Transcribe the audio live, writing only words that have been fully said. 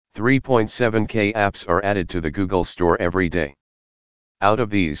3.7K apps are added to the Google Store every day. Out of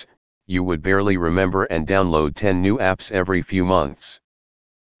these, you would barely remember and download 10 new apps every few months.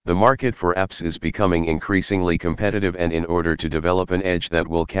 The market for apps is becoming increasingly competitive, and in order to develop an edge that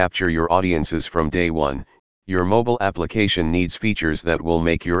will capture your audiences from day one, your mobile application needs features that will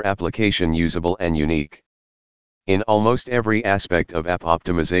make your application usable and unique. In almost every aspect of app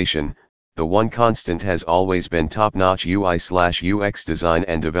optimization, the one constant has always been top-notch UI/UX design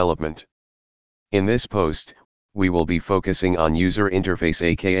and development. In this post, we will be focusing on user interface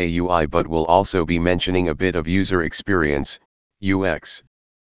aka UI, but will also be mentioning a bit of user experience, UX.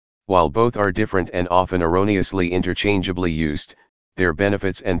 While both are different and often erroneously interchangeably used, their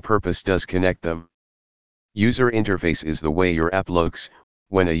benefits and purpose does connect them. User interface is the way your app looks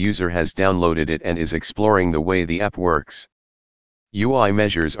when a user has downloaded it and is exploring the way the app works. UI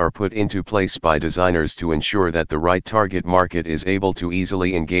measures are put into place by designers to ensure that the right target market is able to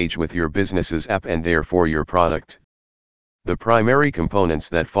easily engage with your business's app and therefore your product. The primary components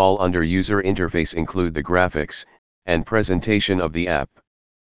that fall under user interface include the graphics and presentation of the app.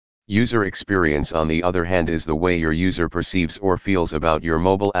 User experience, on the other hand, is the way your user perceives or feels about your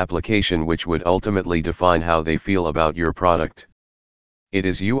mobile application, which would ultimately define how they feel about your product. It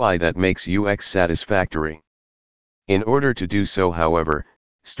is UI that makes UX satisfactory. In order to do so, however,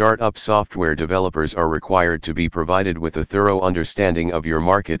 startup software developers are required to be provided with a thorough understanding of your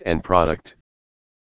market and product.